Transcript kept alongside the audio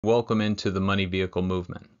Welcome into the money vehicle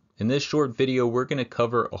movement. In this short video, we're going to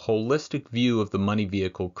cover a holistic view of the money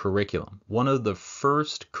vehicle curriculum, one of the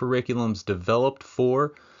first curriculums developed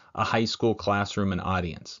for a high school classroom and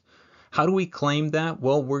audience. How do we claim that?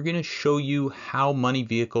 Well, we're going to show you how money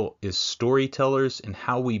vehicle is storytellers and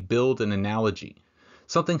how we build an analogy.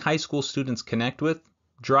 Something high school students connect with,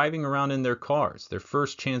 driving around in their cars, their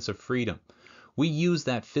first chance of freedom. We use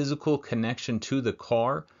that physical connection to the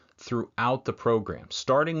car throughout the program,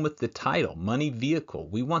 starting with the title, Money Vehicle.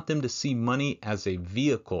 We want them to see money as a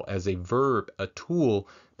vehicle, as a verb, a tool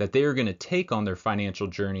that they are going to take on their financial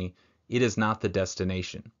journey. It is not the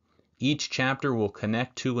destination. Each chapter will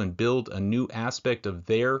connect to and build a new aspect of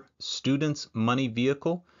their student's money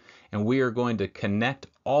vehicle, and we are going to connect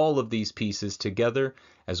all of these pieces together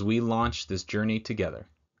as we launch this journey together.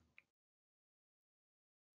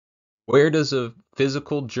 Where does a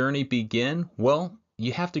physical journey begin? Well,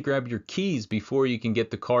 you have to grab your keys before you can get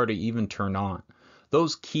the car to even turn on.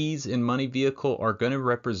 Those keys in money vehicle are going to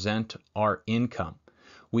represent our income.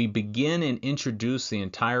 We begin and introduce the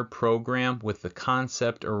entire program with the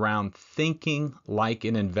concept around thinking like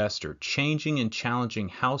an investor, changing and challenging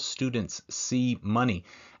how students see money,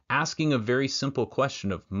 asking a very simple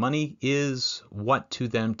question of money is what to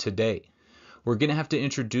them today. We're going to have to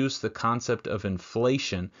introduce the concept of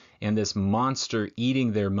inflation and this monster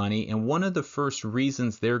eating their money, and one of the first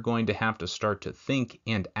reasons they're going to have to start to think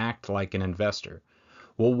and act like an investor.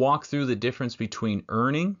 We'll walk through the difference between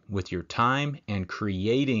earning with your time and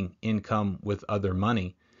creating income with other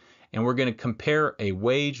money. And we're going to compare a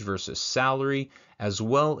wage versus salary, as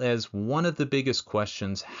well as one of the biggest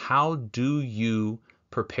questions, how do you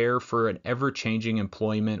prepare for an ever-changing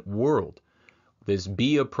employment world? This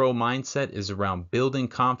Be a Pro mindset is around building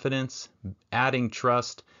confidence, adding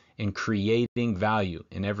trust, and creating value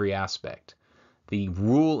in every aspect. The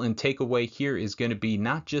rule and takeaway here is going to be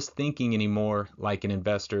not just thinking anymore like an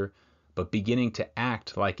investor, but beginning to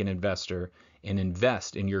act like an investor and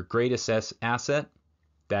invest in your greatest asset.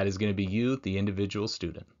 That is going to be you, the individual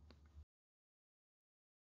student.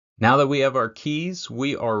 Now that we have our keys,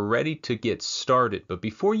 we are ready to get started. But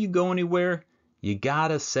before you go anywhere, you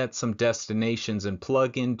gotta set some destinations and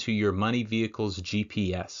plug into your money vehicle's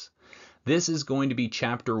GPS. This is going to be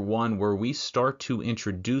chapter 1, where we start to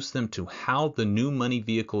introduce them to how the new money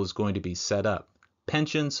vehicle is going to be set up.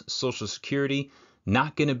 Pensions, Social Security,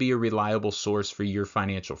 not going to be a reliable source for your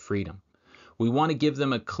financial freedom. We want to give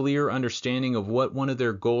them a clear understanding of what one of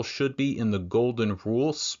their goals should be in the golden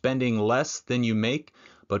rule, spending less than you make,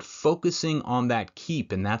 but focusing on that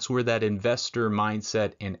keep, and that's where that investor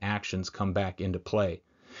mindset and actions come back into play.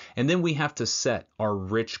 And then we have to set our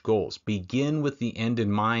rich goals. Begin with the end in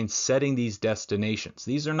mind, setting these destinations.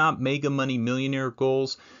 These are not mega money millionaire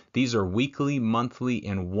goals. These are weekly, monthly,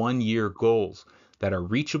 and 1-year goals that are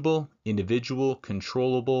reachable, individual,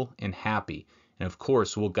 controllable, and happy. And of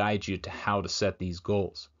course, we'll guide you to how to set these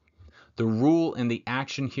goals. The rule and the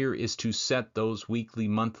action here is to set those weekly,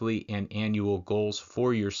 monthly, and annual goals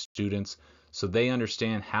for your students so they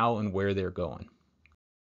understand how and where they're going.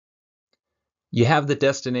 You have the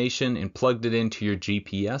destination and plugged it into your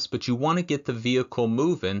GPS, but you want to get the vehicle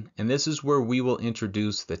moving, and this is where we will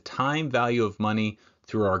introduce the time value of money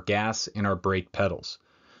through our gas and our brake pedals.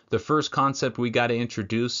 The first concept we got to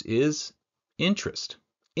introduce is interest.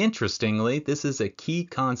 Interestingly, this is a key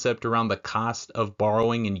concept around the cost of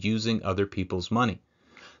borrowing and using other people's money.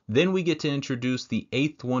 Then we get to introduce the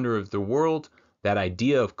 8th wonder of the world, that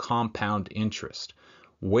idea of compound interest,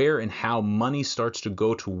 where and how money starts to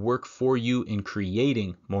go to work for you in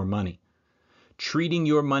creating more money. Treating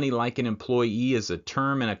your money like an employee is a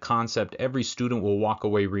term and a concept every student will walk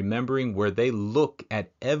away remembering, where they look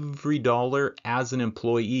at every dollar as an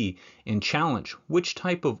employee and challenge, which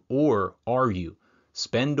type of or are you?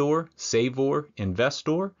 Spendor, savor,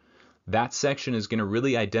 investor? That section is going to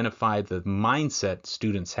really identify the mindset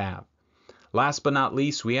students have. Last but not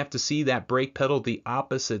least, we have to see that brake pedal, the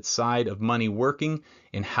opposite side of money working,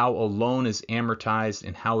 and how a loan is amortized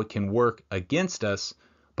and how it can work against us,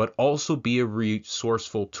 but also be a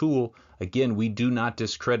resourceful tool. Again, we do not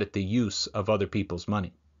discredit the use of other people's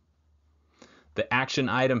money. The action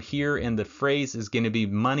item here and the phrase is going to be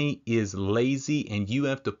money is lazy, and you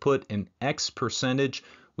have to put an X percentage.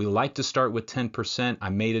 We like to start with 10%. I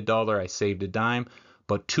made $1, I saved a dime,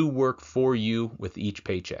 but to work for you with each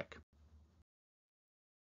paycheck.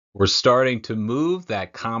 We're starting to move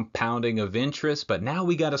that compounding of interest, but now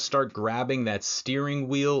we got to start grabbing that steering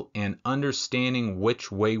wheel and understanding which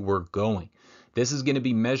way we're going. This is going to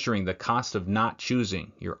be measuring the cost of not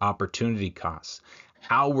choosing, your opportunity costs.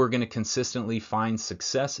 How we're going to consistently find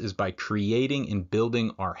success is by creating and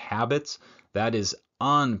building our habits. That is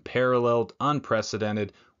unparalleled,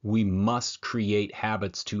 unprecedented. We must create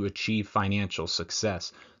habits to achieve financial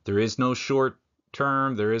success. There is no short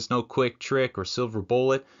term, there is no quick trick or silver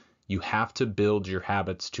bullet. You have to build your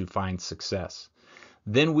habits to find success.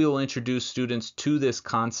 Then we will introduce students to this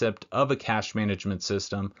concept of a cash management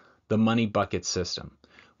system, the money bucket system.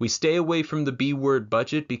 We stay away from the B word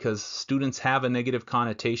budget because students have a negative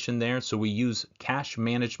connotation there, so we use cash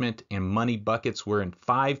management and money buckets where in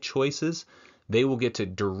 5 choices they will get to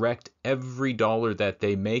direct every dollar that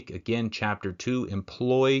they make. Again, chapter 2,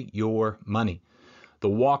 employ your money. The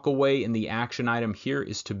walk away and the action item here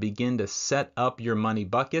is to begin to set up your money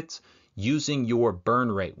buckets using your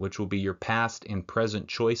burn rate, which will be your past and present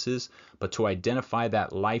choices, but to identify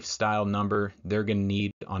that lifestyle number they're going to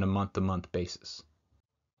need on a month-to-month basis.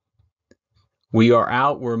 We are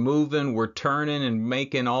out, we're moving, we're turning and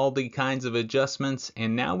making all the kinds of adjustments,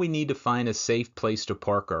 and now we need to find a safe place to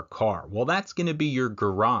park our car. Well, that's going to be your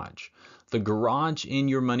garage. The garage in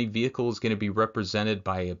your money vehicle is going to be represented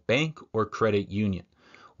by a bank or credit union.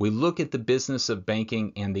 We look at the business of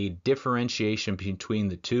banking and the differentiation between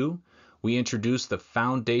the two. We introduce the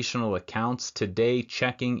foundational accounts, today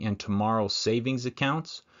checking and tomorrow savings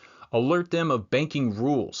accounts. Alert them of banking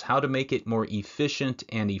rules, how to make it more efficient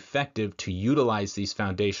and effective to utilize these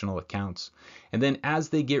foundational accounts. And then as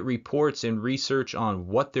they get reports and research on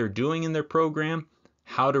what they're doing in their program,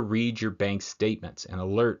 how to read your bank statements and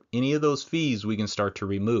alert any of those fees we can start to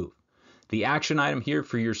remove. The action item here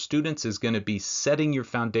for your students is going to be setting your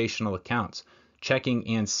foundational accounts, checking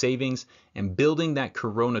and savings, and building that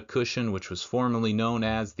Corona cushion, which was formerly known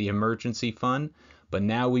as the emergency fund. But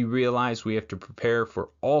now we realize we have to prepare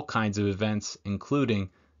for all kinds of events, including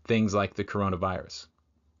things like the coronavirus.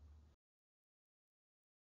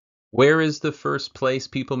 Where is the first place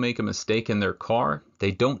people make a mistake in their car?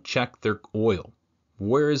 They don't check their oil.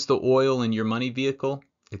 Where is the oil in your money vehicle?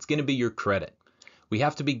 It's going to be your credit. We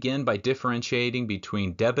have to begin by differentiating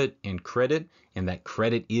between debit and credit, and that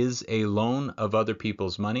credit is a loan of other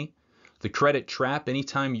people's money. The credit trap,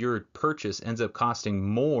 anytime your purchase ends up costing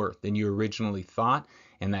more than you originally thought,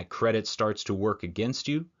 and that credit starts to work against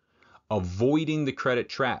you. Avoiding the credit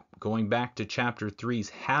trap, going back to chapter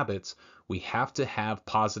 3's habits, we have to have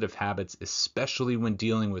positive habits, especially when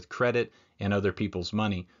dealing with credit and other people's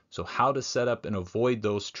money. So how to set up and avoid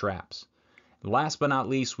those traps. Last but not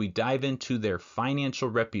least, we dive into their financial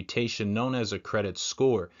reputation known as a credit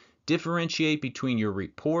score. Differentiate between your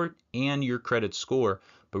report and your credit score,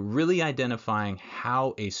 but really identifying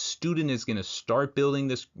how a student is going to start building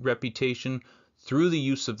this reputation through the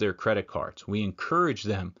use of their credit cards. We encourage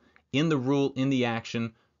them in the rule, in the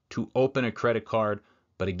action, to open a credit card,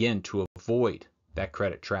 but again, to avoid that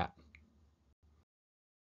credit trap.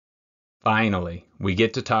 Finally, we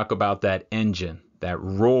get to talk about that engine, that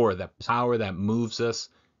roar, that power that moves us,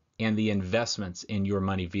 and the investments in your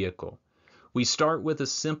money vehicle. We start with the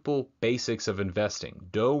simple basics of investing,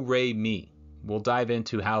 do, re, mi. We'll dive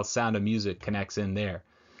into how Sound of Music connects in there.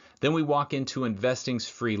 Then we walk into Investing's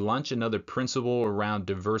Free Lunch, another principle around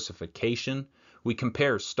diversification. We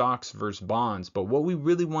compare stocks versus bonds, but what we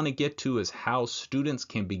really want to get to is how students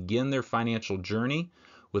can begin their financial journey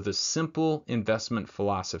with a simple investment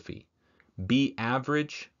philosophy. Be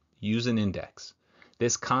average, use an index.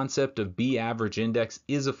 This concept of Be Average Index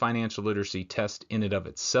is a financial literacy test in and of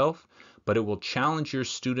itself, but it will challenge your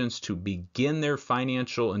students to begin their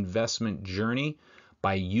financial investment journey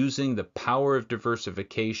by using the power of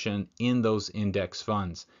diversification in those index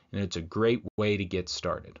funds. And it's a great way to get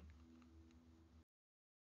started.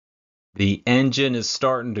 The engine is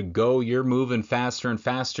starting to go, you're moving faster and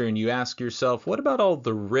faster, and you ask yourself, what about all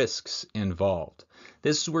the risks involved?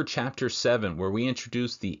 This is where chapter 7, where we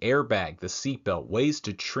introduce the airbag, the seatbelt, ways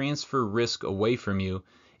to transfer risk away from you,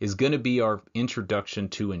 is going to be our introduction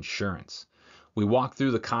to insurance. We walk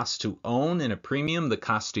through the cost to own in a premium, the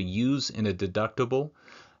cost to use in a deductible.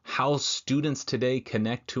 How students today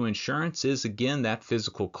connect to insurance is, again, that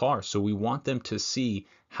physical car. So we want them to see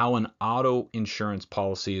how an auto insurance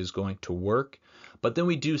policy is going to work. But then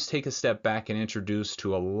we do take a step back and introduce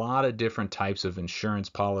to a lot of different types of insurance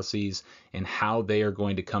policies and how they are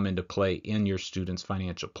going to come into play in your student's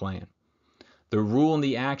financial plan. The rule and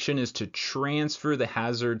the action is to transfer the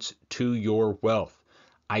hazards to your wealth.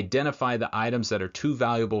 Identify the items that are too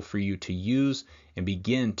valuable for you to use and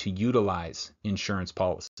begin to utilize insurance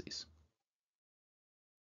policies.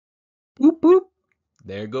 Boop, boop.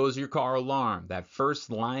 There goes your car alarm, that first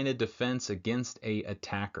line of defense against an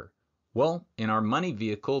attacker. Well, in our money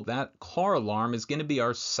vehicle, that car alarm is going to be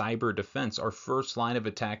our cyber defense, our first line of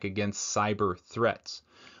attack against cyber threats.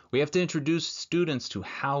 We have to introduce students to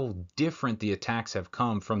how different the attacks have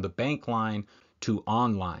come from the bank line to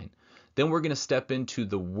online. Then we're going to step into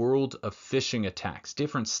the world of phishing attacks,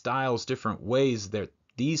 different styles, different ways that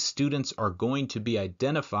these students are going to be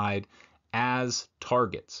identified as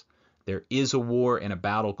targets. There is a war and a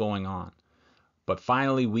battle going on. But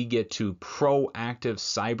finally, we get to proactive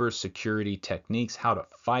cybersecurity techniques, how to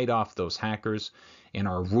fight off those hackers. And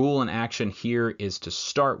our rule in action here is to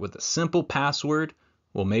start with a simple password.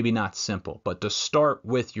 Well, maybe not simple, but to start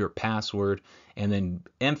with your password and then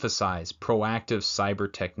emphasize proactive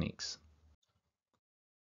cyber techniques.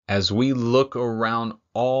 As we look around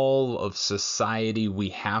all of society, we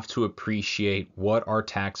have to appreciate what our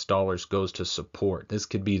tax dollars goes to support. This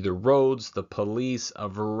could be the roads, the police, a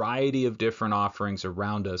variety of different offerings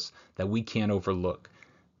around us that we can't overlook.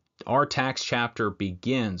 Our tax chapter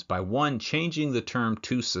begins by one, changing the term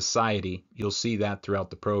to society. You'll see that throughout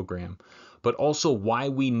the program, but also why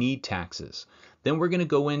we need taxes. Then we're going to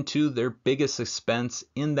go into their biggest expense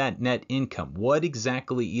in that net income. What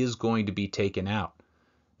exactly is going to be taken out?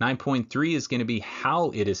 9.3 is going to be how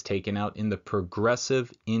it is taken out in the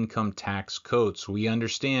progressive income tax code, so we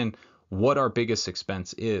understand what our biggest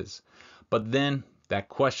expense is. But then that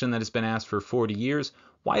question that has been asked for 40 years,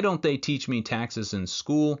 why don't they teach me taxes in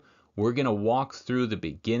school? We're going to walk through the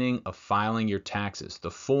beginning of filing your taxes, the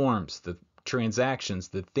forms, the transactions,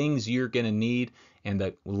 the things you're going to need, and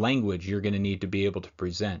the language you're going to need to be able to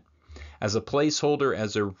present. As a placeholder,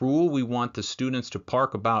 as a rule, we want the students to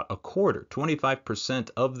park about a quarter,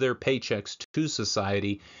 25% of their paychecks to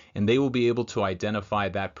society, and they will be able to identify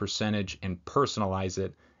that percentage and personalize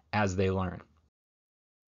it as they learn.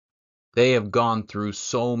 They have gone through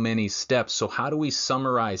so many steps, so how do we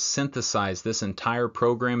summarize, synthesize this entire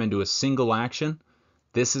program into a single action?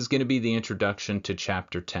 This is going to be the introduction to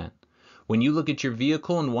Chapter 10. When you look at your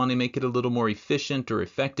vehicle and want to make it a little more efficient or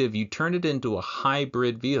effective, you turn it into a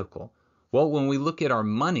hybrid vehicle. Well, when we look at our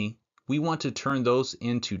money, we want to turn those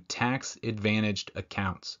into tax-advantaged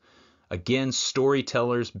accounts. Again,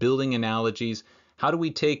 storytellers, building analogies. How do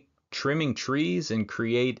we take trimming trees and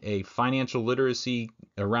create a financial literacy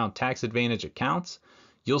around tax-advantaged accounts?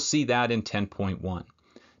 You'll see that in 10.1.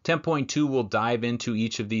 10.2 will dive into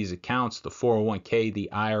each of these accounts, the 401k, the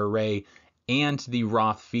IRA, and the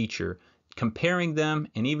Roth feature, comparing them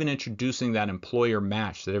and even introducing that employer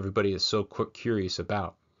match that everybody is so curious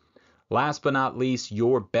about. Last but not least,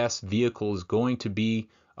 your best vehicle is going to be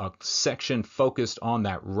a section focused on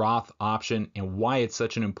that Roth option and why it's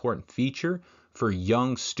such an important feature for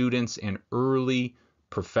young students and early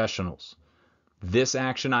professionals. This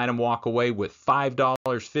action item walk away with $5,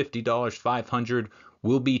 $50, $500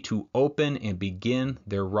 will be to open and begin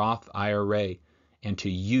their Roth IRA and to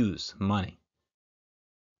use money.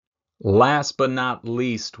 Last but not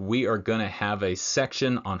least, we are going to have a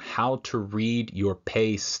section on how to read your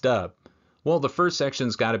pay stub. Well, the first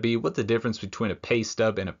section's got to be what the difference between a pay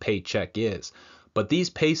stub and a paycheck is. But these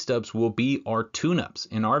pay stubs will be our tune-ups.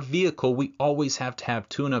 In our vehicle, we always have to have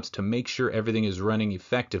tune-ups to make sure everything is running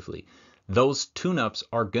effectively. Those tune-ups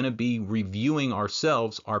are going to be reviewing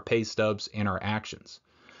ourselves, our pay stubs, and our actions.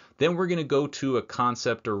 Then we're going to go to a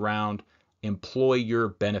concept around employer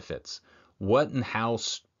benefits. What and how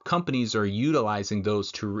companies are utilizing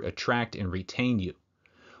those to attract and retain you.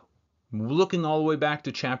 Looking all the way back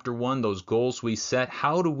to Chapter 1, those goals we set,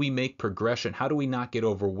 how do we make progression? How do we not get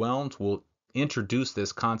overwhelmed? We'll introduce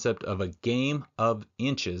this concept of a game of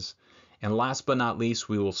inches. And last but not least,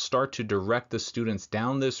 we will start to direct the students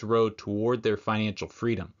down this road toward their financial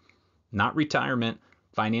freedom. Not retirement,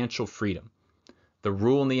 financial freedom. The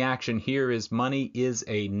rule and the action here is money is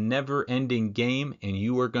a never-ending game, and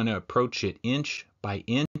you are going to approach it inch by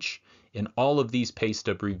inch in all of these pay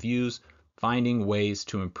stub reviews, finding ways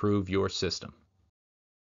to improve your system.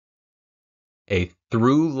 A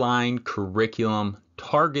through-line curriculum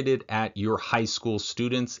targeted at your high school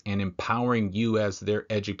students and empowering you as their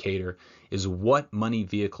educator is what Money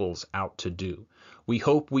Vehicle is out to do. We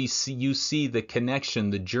hope you see the connection,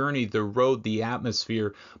 the journey, the road, the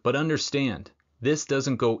atmosphere, but understand, this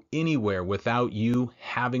doesn't go anywhere without you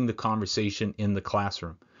having the conversation in the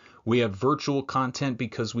classroom. We have virtual content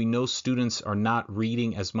because we know students are not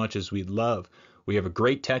reading as much as we'd love. We have a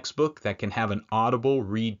great textbook that can have an audible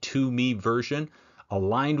read to me version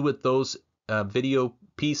aligned with those video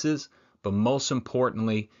pieces, but most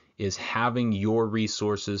importantly is having your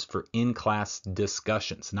resources for in-class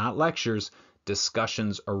discussions, not lectures,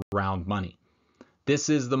 discussions around money. This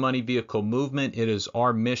is the Money Vehicle movement. It is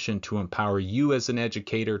our mission to empower you as an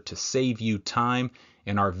educator, to save you time,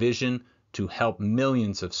 and our vision to help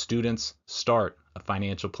millions of students start a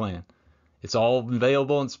financial plan. It's all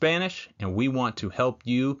available in Spanish, and we want to help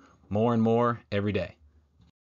you more and more every day.